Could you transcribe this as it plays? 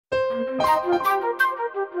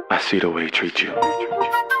I see the way he treats you.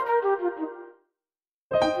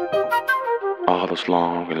 All those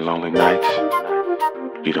long and lonely nights,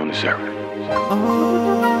 you don't deserve it.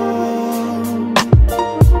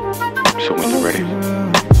 So when you're ready,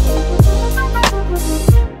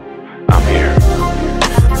 I'm here.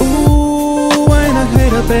 Ooh, I ain't a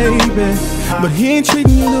hater, baby, but he ain't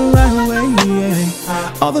treating you the right way,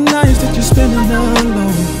 yeah. All the nights that you're spending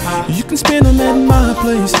alone, you can spend them at my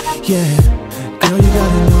place, yeah. Girl, you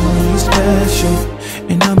gotta know you're special,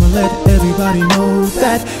 and I'ma let everybody know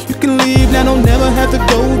that you can leave now, don't never have to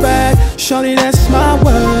go back. Shorty, that's my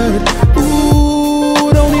word.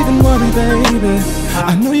 Ooh, don't even worry, baby,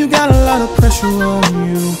 I know you got a lot of pressure on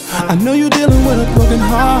you. I know you're dealing with a broken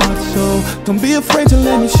heart, so don't be afraid to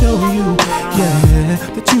let me show you, yeah,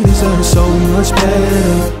 that you deserve so much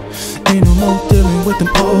better. Ain't no more dealing with them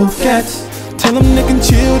old cats. Tell them they can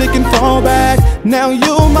chill, they can fall back. Now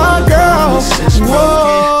you're my girl.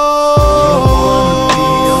 Whoa,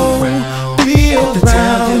 be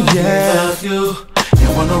around, yeah. Love you and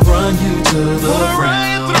wanna run you to the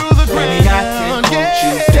ground. Baby, I can hold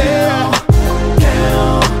you down,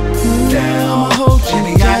 down, down.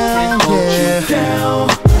 Baby, I can hold you down,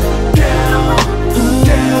 down,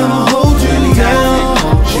 down. Hold you down.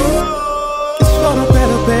 You. It's for the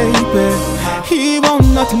better, baby. He want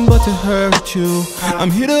nothing but to hurt you. I'm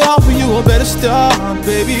here to offer you a better start,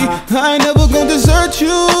 baby. I ain't never gonna desert you,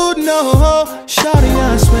 no. Shawty,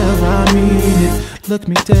 I swear I mean it. Look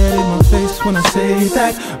me dead in my face when I say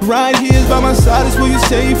that. Right here by my side is where you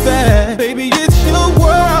safe at. Baby, it's your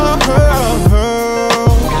world.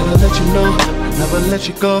 Gotta let you know, I'll never let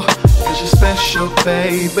you go, 'cause you're special,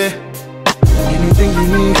 baby. Anything you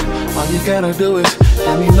need, all you gotta do is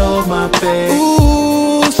let me know, my babe.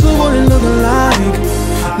 Ooh, so what it looking like?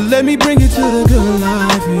 Let me bring you to the good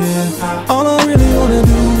life, yeah. All I really wanna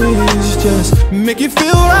do is just make you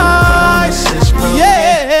feel right,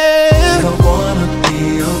 yeah. You don't wanna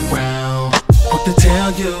be around, want to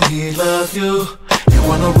tell you he loves you, and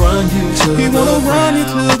wanna run you to the ground. He wanna run you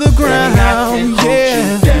to the ground, yeah. Hold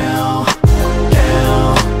you down,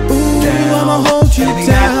 down, Ooh, down. I'ma hold you Baby,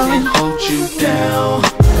 down. I can hold you down,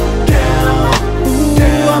 down, Ooh,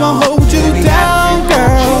 down. I'ma hold you Baby, I down, can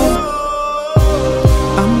hold girl.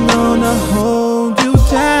 I'm gonna hold you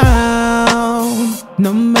down.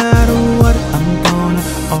 No matter what, I'm gonna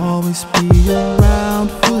always be around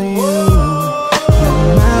for you. No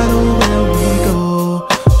matter where we go,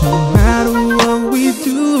 no matter what we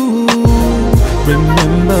do,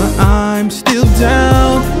 remember I'm still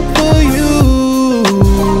down for you.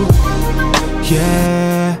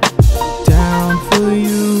 Yeah, down for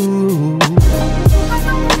you.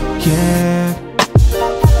 Yeah,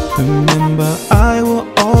 remember I will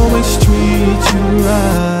always treat you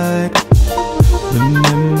right.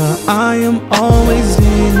 Remember I am always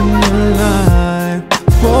in your life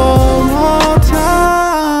for all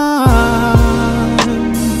time.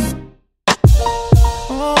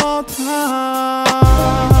 All time.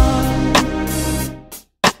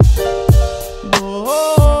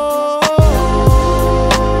 Whoa.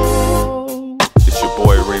 It's your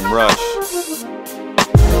boy Kareem Rush.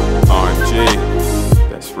 RMG,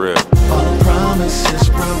 that's real. all the promises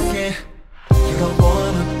broken. You don't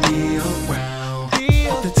wanna be around,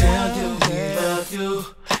 want to tell you he love you,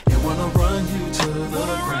 and wanna run you to the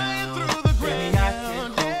ground. Baby, I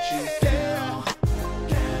can hold you down,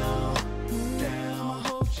 down, down.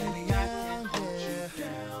 Baby,